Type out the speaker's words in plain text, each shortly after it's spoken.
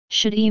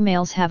Should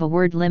emails have a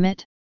word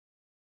limit?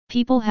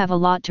 People have a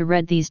lot to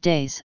read these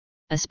days,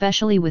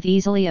 especially with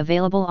easily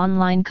available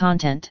online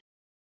content.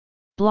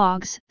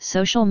 Blogs,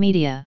 social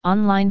media,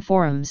 online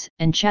forums,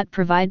 and chat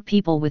provide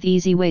people with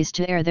easy ways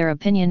to air their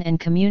opinion and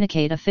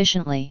communicate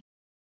efficiently.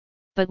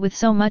 But with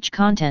so much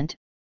content,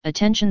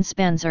 attention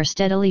spans are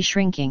steadily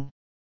shrinking.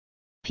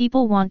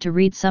 People want to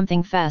read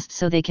something fast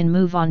so they can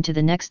move on to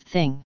the next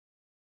thing.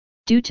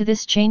 Due to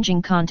this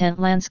changing content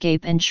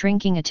landscape and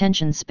shrinking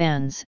attention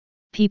spans,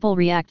 people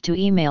react to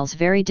emails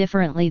very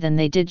differently than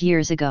they did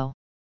years ago.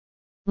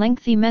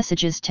 Lengthy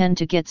messages tend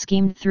to get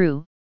skimmed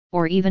through,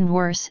 or even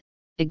worse,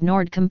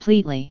 ignored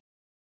completely.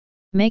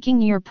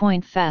 Making your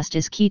point fast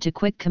is key to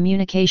quick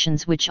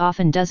communications, which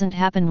often doesn't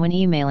happen when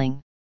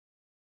emailing.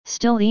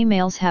 Still,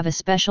 emails have a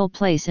special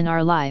place in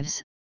our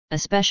lives,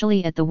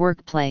 especially at the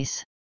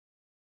workplace.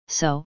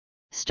 So,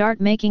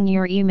 start making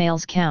your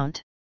emails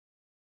count.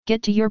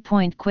 Get to your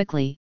point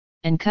quickly,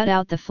 and cut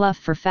out the fluff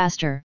for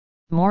faster,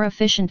 more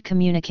efficient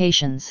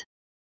communications.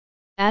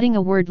 Adding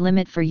a word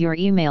limit for your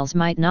emails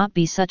might not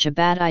be such a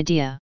bad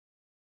idea.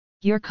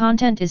 Your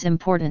content is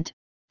important,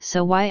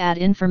 so why add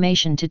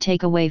information to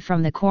take away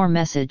from the core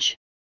message?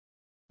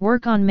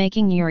 Work on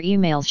making your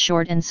emails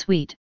short and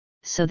sweet,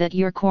 so that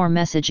your core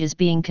message is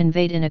being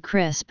conveyed in a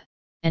crisp,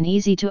 and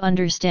easy to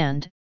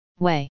understand,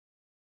 way.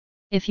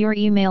 If your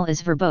email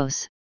is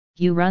verbose,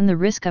 you run the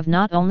risk of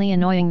not only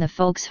annoying the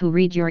folks who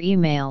read your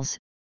emails,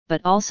 but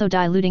also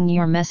diluting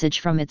your message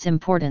from its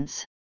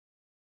importance.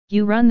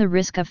 You run the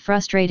risk of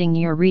frustrating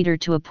your reader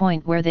to a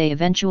point where they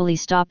eventually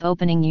stop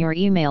opening your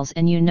emails,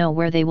 and you know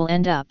where they will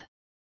end up.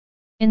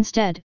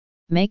 Instead,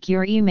 make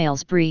your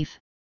emails brief,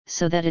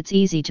 so that it's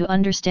easy to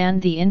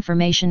understand the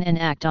information and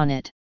act on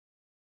it.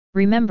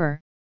 Remember,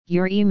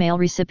 your email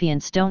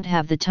recipients don't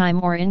have the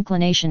time or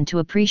inclination to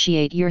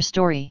appreciate your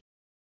story.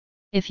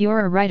 If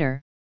you're a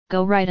writer,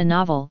 go write a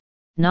novel,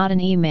 not an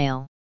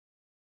email.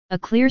 A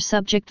clear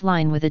subject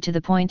line with a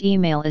to-the-point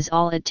email is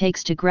all it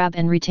takes to grab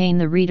and retain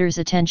the reader's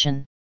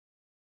attention.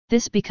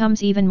 This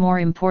becomes even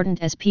more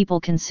important as people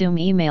consume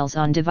emails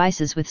on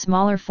devices with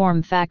smaller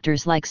form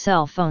factors like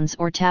cell phones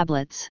or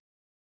tablets.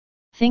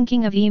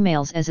 Thinking of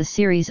emails as a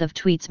series of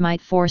tweets might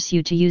force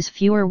you to use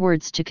fewer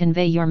words to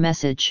convey your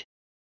message.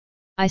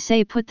 I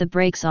say put the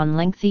brakes on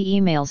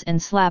lengthy emails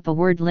and slap a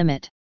word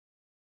limit.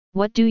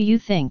 What do you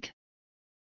think?